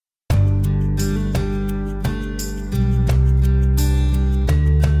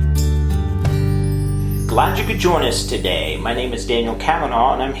Glad you could join us today. My name is Daniel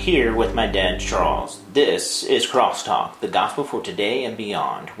Kavanaugh, and I'm here with my dad, Charles. This is Crosstalk, the gospel for today and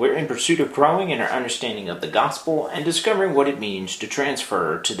beyond. We're in pursuit of growing in our understanding of the gospel and discovering what it means to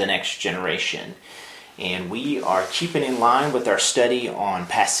transfer to the next generation. And we are keeping in line with our study on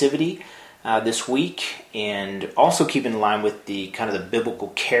passivity this week, and also keeping in line with the kind of the biblical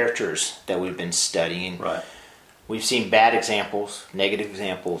characters that we've been studying. Right. We've seen bad examples, negative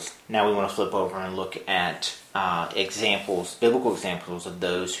examples. Now we want to flip over and look at examples, biblical examples of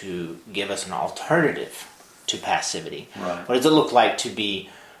those who give us an alternative to passivity. Right. What does it look like to be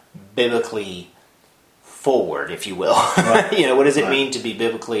biblically forward, if you will? Right. What does it mean to be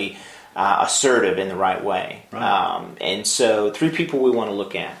biblically assertive in the right way? Right. And so 3 people we want to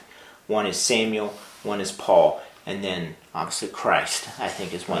look at. One is Samuel, one is Paul, and then obviously Christ, I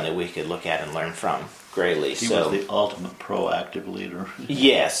think, is one that we could look at and learn from greatly. He was the ultimate proactive leader.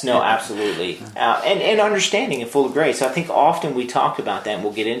 Yes, no, absolutely. And understanding and full of grace. I think often we talk about that, and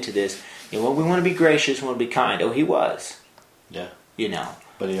we'll get into this. We want to be gracious, we want to be kind. Oh, he was. Yeah.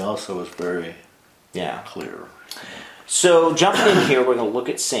 But he also was very clear. So jumping in here, we're going to look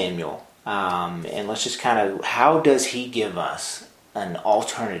at Samuel. And let's just kind of, how does he give us an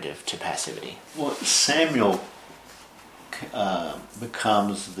alternative to passivity? Well, Samuel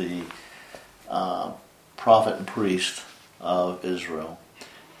becomes the prophet and priest of Israel,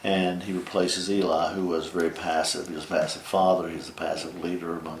 and he replaces Eli, who was very passive. He was a passive father, he was a passive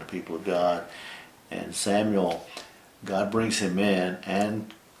leader among the people of God. And Samuel, God brings him in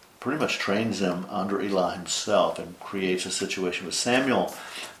and pretty much trains him under Eli himself and creates a situation. But Samuel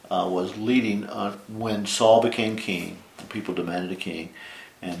was leading when Saul became king. The people demanded a king.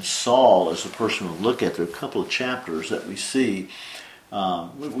 And Saul is the person we look at. There are a couple of chapters that we see.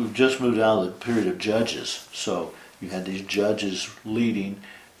 We've just moved out of the period of judges. So you had these judges leading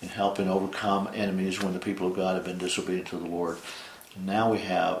and helping overcome enemies when the people of God had been disobedient to the Lord. Now we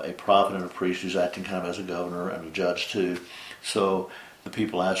have a prophet and a priest who's acting kind of as a governor and a judge too. So the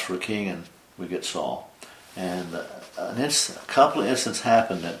people ask for a king, and we get Saul. And a couple of instances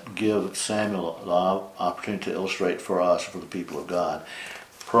happen that give Samuel the opportunity to illustrate for us, for the people of God,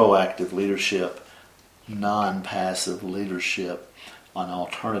 proactive leadership, non-passive leadership, an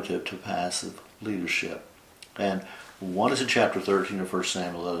alternative to passive leadership. And one is in chapter 13 of 1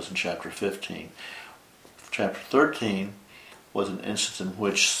 Samuel, the other is in chapter 15. Chapter 13 was an instance in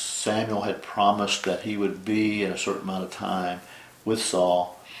which Samuel had promised that he would be in a certain amount of time with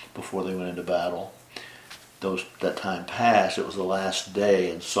Saul before they went into battle. That time passed, it was the last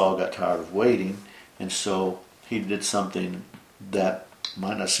day, and Saul got tired of waiting, and so he did something that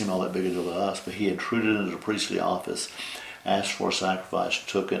might not seem all that big a deal to us, but he intruded into the priestly office, asked for a sacrifice,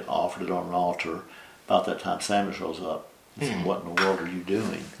 took it, offered it on an altar. About that time, Samuel shows up. He said, "What in the world are you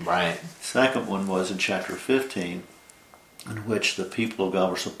doing?" Right. Second one was in chapter 15, in which the people of God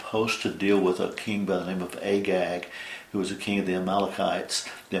were supposed to deal with a king by the name of Agag, who was a king of the Amalekites.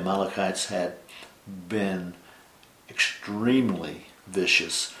 The Amalekites had been extremely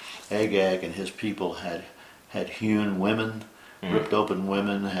vicious. Agag and his people had hewn women, ripped open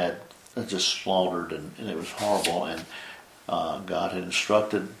women, had just slaughtered, and it was horrible. And God had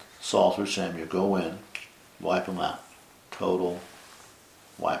instructed Saul through Samuel, go in, wipe them out. Total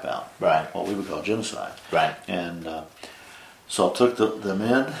wipe out. Right. What we would call genocide. Right. And Saul took them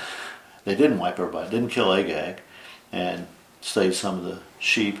in. They didn't wipe everybody, didn't kill Agag, and saved some of the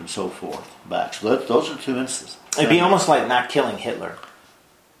sheep and so forth back. So those are 2 instances. It'd be almost like not killing Hitler.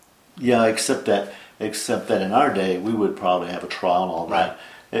 Yeah, except that in our day we would probably have a trial and all that.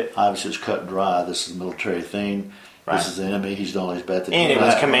 It obviously it's cut and dry. This is a military thing. Right. This is the enemy. He's doing all his bad things. And it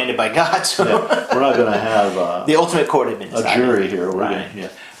was commanded by God. So we're not going to have the ultimate court had been decided. A jury here.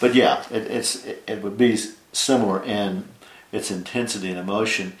 Right. But it would be similar in its intensity and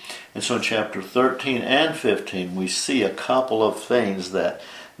emotion. And so in chapter 13 and 15, we see a couple of things that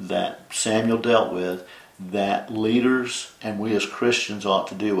Samuel dealt with that leaders and we as Christians ought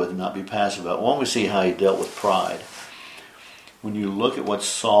to deal with and not be passive about. One, we see how he dealt with pride. When you look at what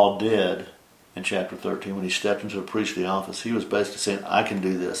Saul did in chapter 13, when he stepped into the priestly office, he was basically saying, I can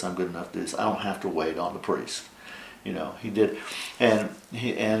do this, I'm good enough to do this, I don't have to wait on the priest. He did. And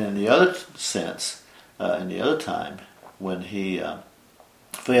in the other sense, in the other time, when he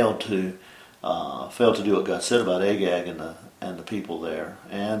failed to do what God said about Agag and the people there,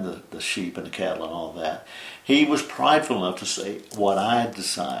 and the sheep and the cattle and all that, he was prideful enough to say, what I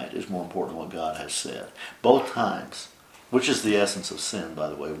decide is more important than what God has said. Both times, which is the essence of sin, by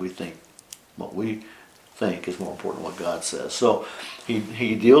the way. We think what we think is more important than what God says. So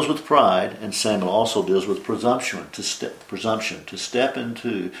he deals with pride, and Samuel also deals with presumption to step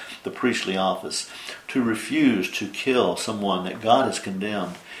into the priestly office, to refuse to kill someone that God has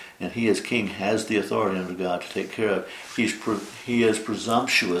condemned, and he as king has the authority under God to take care of. He is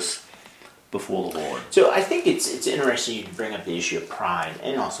presumptuous before the Lord. So I think it's interesting you bring up the issue of pride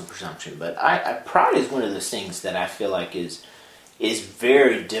and also presumption, but pride is one of those things that I feel like is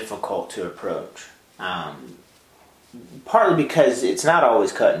very difficult to approach. Partly because it's not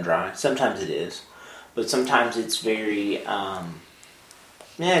always cut and dry. Sometimes it is, but sometimes it's very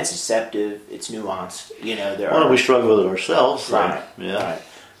it's deceptive. It's nuanced. We struggle with it ourselves. Right. Yeah. Right.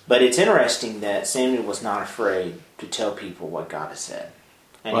 But it's interesting that Samuel was not afraid to tell people what God has said.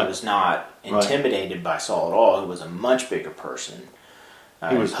 And he was not intimidated by Saul at all. He was a much bigger person.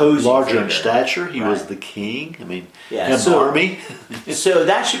 He was larger in stature. He was the king. I mean, he had an army. So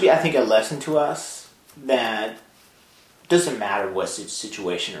that should be, I think, a lesson to us that doesn't matter what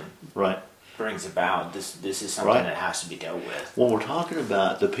situation brings about. This is something that has to be dealt with. When we're talking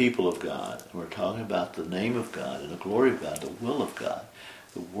about the people of God, and we're talking about the name of God and the glory of God, the will of God,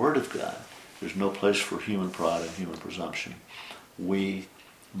 the word of God, there's no place for human pride and human presumption. We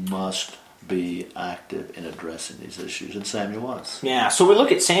must be active in addressing these issues, and Samuel was. Yeah, so we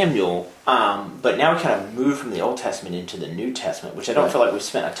look at Samuel, but now we kind of move from the Old Testament into the New Testament, which I don't feel like we've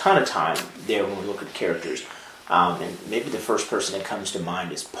spent a ton of time there when we look at the characters. And maybe the first person that comes to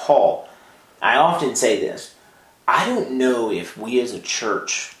mind is Paul. I often say this: I don't know if we as a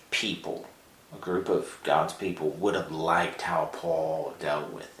church people, a group of God's people, would have liked how Paul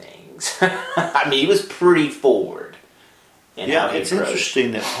dealt with things. I mean, he was pretty forward. It's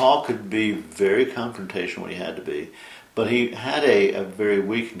interesting that Paul could be very confrontational when he had to be, but he had a very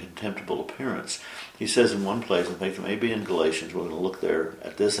weak and contemptible appearance. He says in one place, I think it may be in Galatians, we're going to look there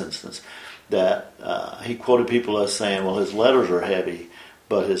at this instance, that he quoted people as saying, well, his letters are heavy,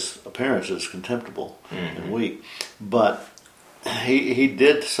 but his appearance is contemptible and weak. But he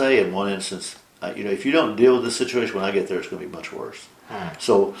did say in one instance, if you don't deal with this situation when I get there, it's going to be much worse.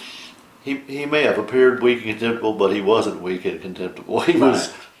 So he may have appeared weak and contemptible, but he wasn't weak and contemptible. He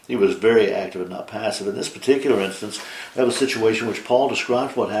was very active and not passive. In this particular instance, we have a situation which Paul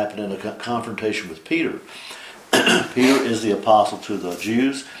describes what happened in a confrontation with Peter. Peter is the apostle to the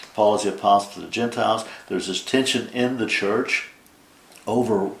Jews. Paul is the apostle to the Gentiles. There's this tension in the church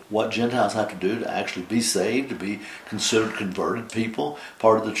over what Gentiles have to do to actually be saved, to be considered converted people,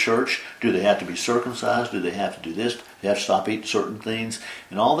 part of the church. Do they have to be circumcised? Do they have to do this? Do they have to stop eating certain things?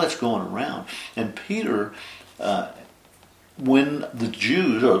 And all that's going around. And Peter, when the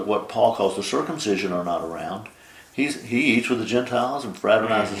Jews, or what Paul calls the circumcision, are not around, he eats with the Gentiles and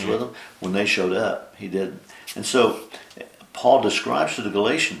fraternizes with them. When they showed up, he didn't. And so Paul describes to the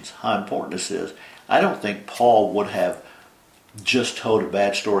Galatians how important this is. I don't think Paul would have just told a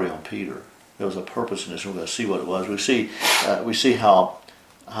bad story on Peter. There was a purpose in this. We're going to see what it was. We see how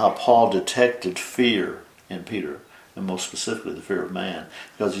Paul detected fear in Peter, and most specifically the fear of man,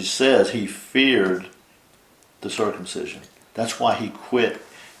 because he says he feared the circumcision. That's why he quit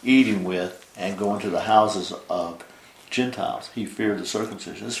eating with and going to the houses of Gentiles. He feared the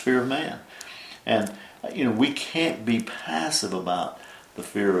circumcision. It's fear of man. And we can't be passive about the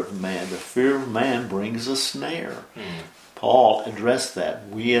fear of man. The fear of man brings a snare. Paul addressed that.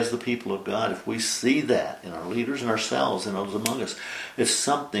 We as the people of God, if we see that in our leaders and ourselves and those among us, it's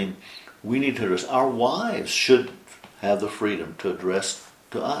something we need to address. Our wives should have the freedom to address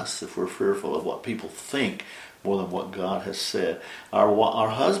to us if we're fearful of what people think more than what God has said. Our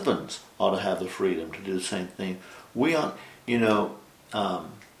husbands ought to have the freedom to do the same thing. We ought,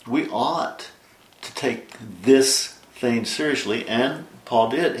 we ought to take this thing seriously, and Paul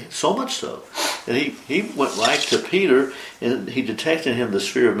did, so much so that he went right to Peter and he detected in him the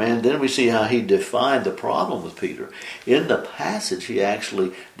fear of man. Then we see how he defined the problem with Peter. In the passage, he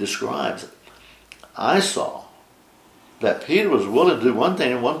actually describes, I saw that Peter was willing to do one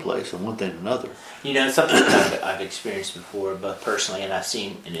thing in one place and one thing in another. Something that I've experienced before, both personally and I've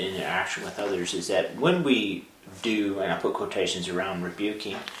seen in interaction with others, is that when we do, and I put quotations around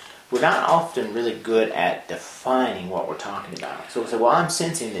rebuking, we're not often really good at defining what we're talking about. So we say, well, I'm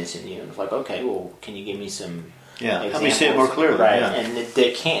sensing this in you. And it's like, okay, well, can you give me some examples? Help me see it more clearly. Right, yeah. And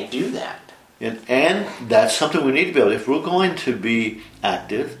they can't do that. And that's something we need to be able to. If we're going to be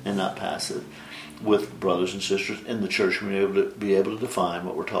active and not passive with brothers and sisters in the church, we need to be able to define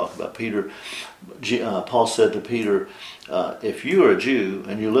what we're talking about. Paul said to Peter, if you are a Jew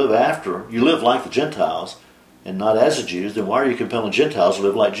and you live like the Gentiles, and not as the Jews, then why are you compelling Gentiles to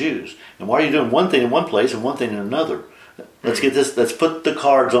live like Jews? And why are you doing one thing in one place and one thing in another? Let's get this. Let's put the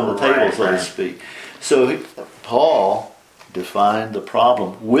cards on the table, so to speak. So Paul defined the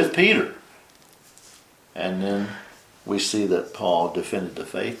problem with Peter. And then we see that Paul defended the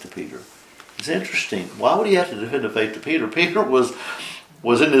faith to Peter. It's interesting. Why would he have to defend the faith to Peter? Peter was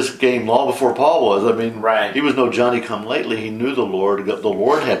in this game long before Paul was. I mean, right. He was no Johnny-come-lately. He knew the Lord. The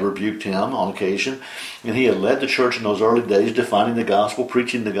Lord had rebuked him on occasion, and he had led the church in those early days, defining the gospel,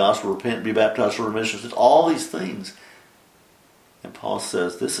 preaching the gospel, repent, be baptized for remission of sins, all these things. And Paul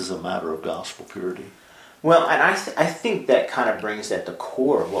says this is a matter of gospel purity. Well, and I think that kind of brings at the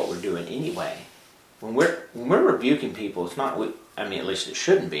core of what we're doing anyway. When we're rebuking people, it's not. At least it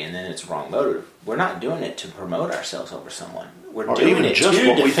shouldn't be, and then it's the wrong motive. We're not doing it to promote ourselves over someone. We're doing it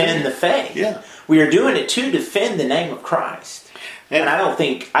to defend the faith. Yeah. We are doing it to defend the name of Christ. And I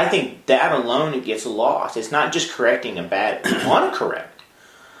think that alone it gets lost. It's not just correcting a bad we want to correct,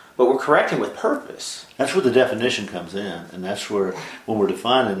 but we're correcting with purpose. That's where the definition comes in, and that's where, when we're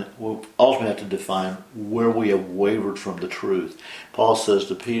defining, we'll ultimately have to define where we have wavered from the truth. Paul says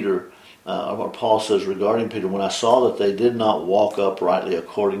to Peter, Paul says regarding Peter, when I saw that they did not walk uprightly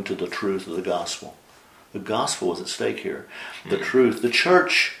according to the truth of the gospel. The gospel was at stake here. The truth, the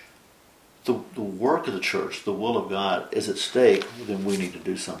church, the work of the church, the will of God is at stake, then we need to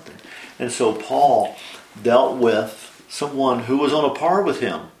do something. And so Paul dealt with someone who was on a par with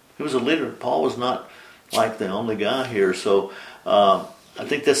him. He was a leader. Paul was not like the only guy here. So I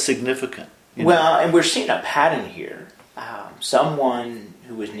think that's significant. Well, and we're seeing a pattern here. Someone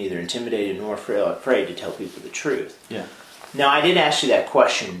who was neither intimidated nor afraid to tell people the truth. Yeah. Now, I did ask you that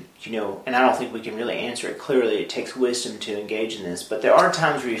question, and I don't think we can really answer it clearly. It takes wisdom to engage in this. But there are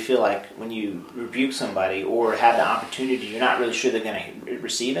times where you feel like when you rebuke somebody or have the opportunity, you're not really sure they're going to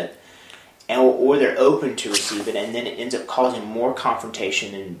receive it, or they're open to receive it, and then it ends up causing more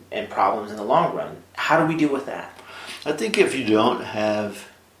confrontation and problems in the long run. How do we deal with that? I think if you don't have,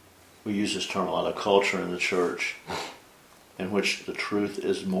 we use this term a lot, a culture in the church in which the truth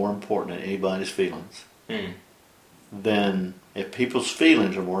is more important than anybody's feelings, then if people's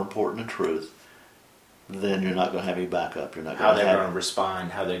feelings are more important than truth, then you're not going to have any backup. You're not how they're going to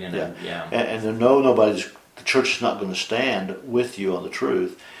respond, how they're going to, And the church is not going to stand with you on the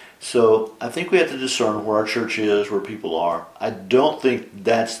truth. So I think we have to discern where our church is, where people are. I don't think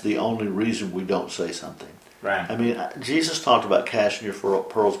that's the only reason we don't say something. Right. I mean, Jesus talked about casting your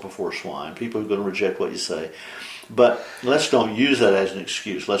pearls before swine. People are going to reject what you say. But let's don't use that as an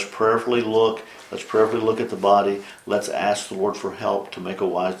excuse. Let's prayerfully look. Let's prayerfully look at the body. Let's ask the Lord for help to make a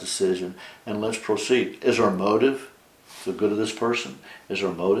wise decision. And let's proceed. Is our motive for the good of this person? Is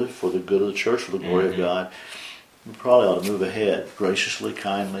our motive for the good of the church, for the glory of God? We probably ought to move ahead. Graciously,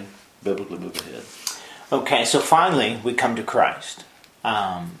 kindly, biblically move ahead. Okay, so finally we come to Christ.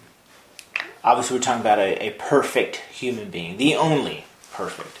 Obviously we're talking about a perfect human being. The only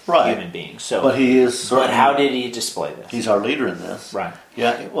perfect human being. So, but he is. But how did he display this? He's our leader in this. Right.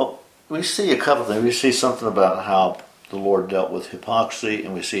 Yeah. Well, we see a couple of things. We see something about how the Lord dealt with hypocrisy,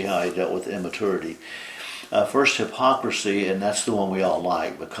 and we see how he dealt with immaturity. First, hypocrisy, and that's the one we all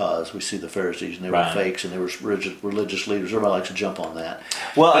like because we see the Pharisees, and they were fakes, and they were religious leaders. Everybody likes to jump on that.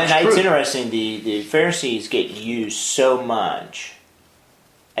 Well, and it's interesting. The Pharisees get used so much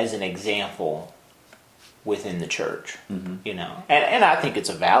as an example within the church, and I think it's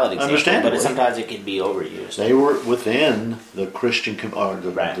a valid example, but sometimes it can be overused. They were within the Christian or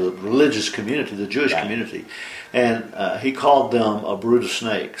the religious community, the Jewish community, and he called them a brood of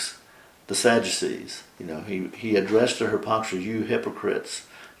snakes, the Sadducees. He addressed their hypocrisy, you hypocrites,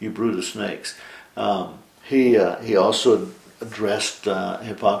 you brood of snakes. He also addressed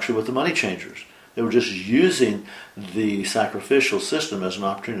hypocrisy with the money changers. They were just using the sacrificial system as an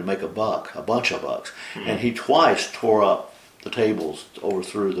opportunity to make a bunch of bucks. And he twice tore up the tables,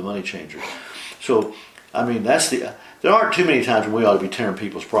 overthrew the money changers. So, I mean, there aren't too many times when we ought to be tearing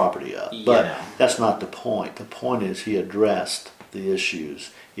people's property up. But that's not the point. The point is he addressed the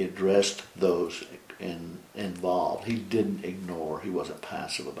issues. He addressed those involved. He didn't ignore. He wasn't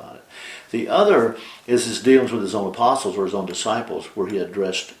passive about it. The other is his dealings with his own apostles or his own disciples, where he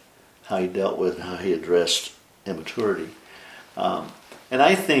addressed how he dealt with and how he addressed immaturity. And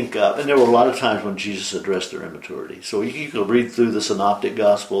I think, and there were a lot of times when Jesus addressed their immaturity. So you can read through the Synoptic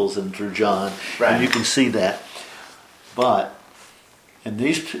Gospels and through John, and you can see that. But in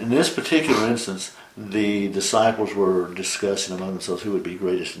this particular instance, the disciples were discussing among themselves who would be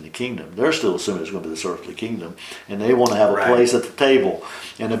greatest in the kingdom. They're still assuming it's going to be this earthly kingdom, and they want to have a place at the table,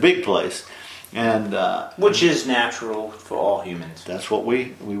 and a big place. And which is natural for all humans. That's what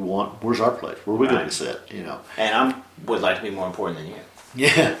we want. Where's our place? Where are we going to sit? And I would like to be more important than you.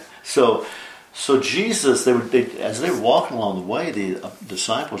 Yeah. So So Jesus, as they were walking along the way, the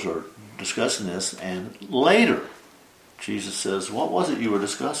disciples are discussing this, and later Jesus says, "What was it you were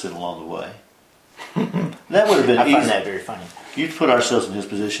discussing along the way?" That would have been easy. I find that very funny. You'd put ourselves in his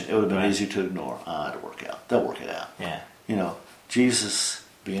position. It would have been Right. easy to ignore. It'll work out. They'll work it out. Yeah. Jesus,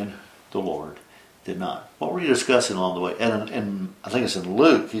 being the Lord, did not. What were you discussing along the way? And I think it's in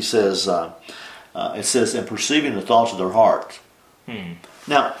Luke. He says, it says, "and perceiving the thoughts of their hearts."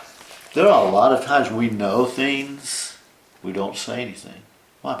 Now, there are a lot of times we know things, we don't say anything.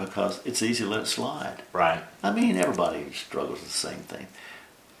 Why? Because it's easy to let it slide. Right. I mean, everybody struggles with the same thing.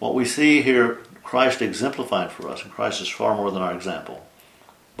 What we see here, Christ exemplified for us, and Christ is far more than our example,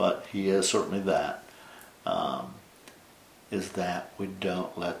 but he is certainly that, is that we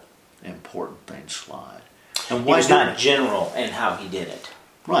don't let important things slide. And He why was didn't not general in how he did it.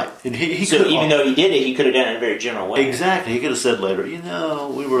 Right. And he So could, even though he did it, he could have done it in a very general way. exactly, he could have said later,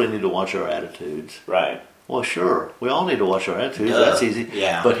 we really need to watch our attitudes. Right. Well, sure, we all need to watch our attitudes. Duh. That's easy.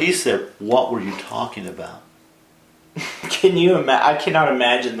 Yeah. But he said, "What were you talking about?" Can you imagine? I cannot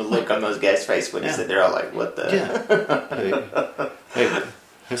imagine the look on those guys' face when they said they're all like, "What the?" Yeah.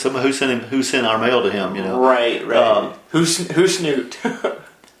 Hey, someone who sent our mail to him, Right. Who snooped?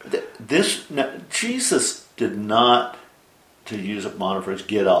 Jesus did not, to use a modern phrase,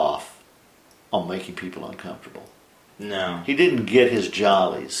 get off on making people uncomfortable. No. He didn't get his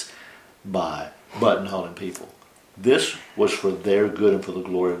jollies by buttonholing people. This was for their good and for the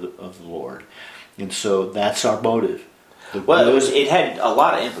glory of the Lord. And so that's our motive. Well, it had a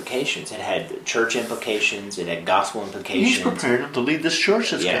lot of implications. It had church implications. It had gospel implications. He's preparing them to lead this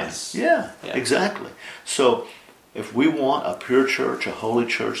church that's Yes. coming. Yeah, exactly. So if we want a pure church, a holy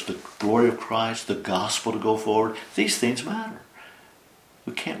church, the glory of Christ, the gospel to go forward, these things matter.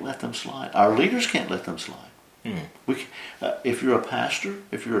 We can't let them slide. Our leaders can't let them slide. If you're a pastor,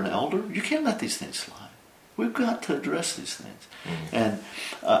 if you're an elder, you can't let these things slide. We've got to address these things. And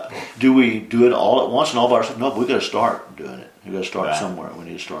do we do it all at once and all by ourselves? No, we've got to start doing it. We've got to start somewhere. We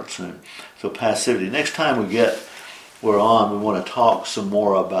need to start soon. So passivity. Next time we're on, we want to talk some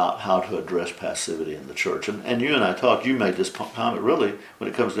more about how to address passivity in the church. And you and I talked, you made this comment, really, when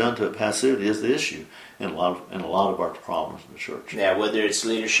it comes down to it, passivity is the issue in a lot of our problems in the church. Yeah, whether it's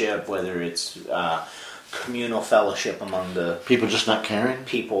leadership, whether it's communal fellowship among the people just not caring,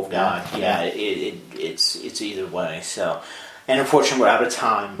 people of God. It's either way. So, and unfortunately, we're out of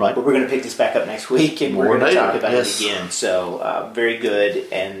time. Right. But we're going to pick this back up next week, and More we're going to talk later, about yes. it again. So, very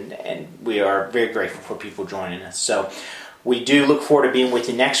good, and we are very grateful for people joining us. So, we do look forward to being with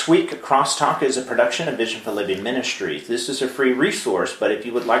you next week. Crosstalk is a production of Vision for Living Ministries. This is a free resource, but if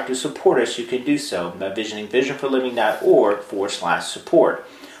you would like to support us, you can do so by visiting visionforliving.org/support.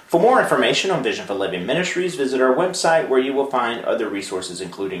 For more information on Vision for Living Ministries, visit our website where you will find other resources,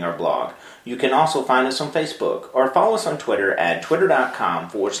 including our blog. You can also find us on Facebook or follow us on Twitter at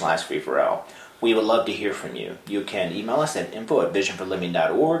twitter.com/free4l. We would love to hear from you. You can email us at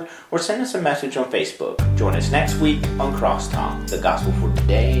info@visionforliving.org or send us a message on Facebook. Join us next week on Crosstalk, the gospel for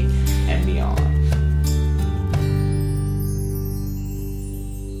today and beyond.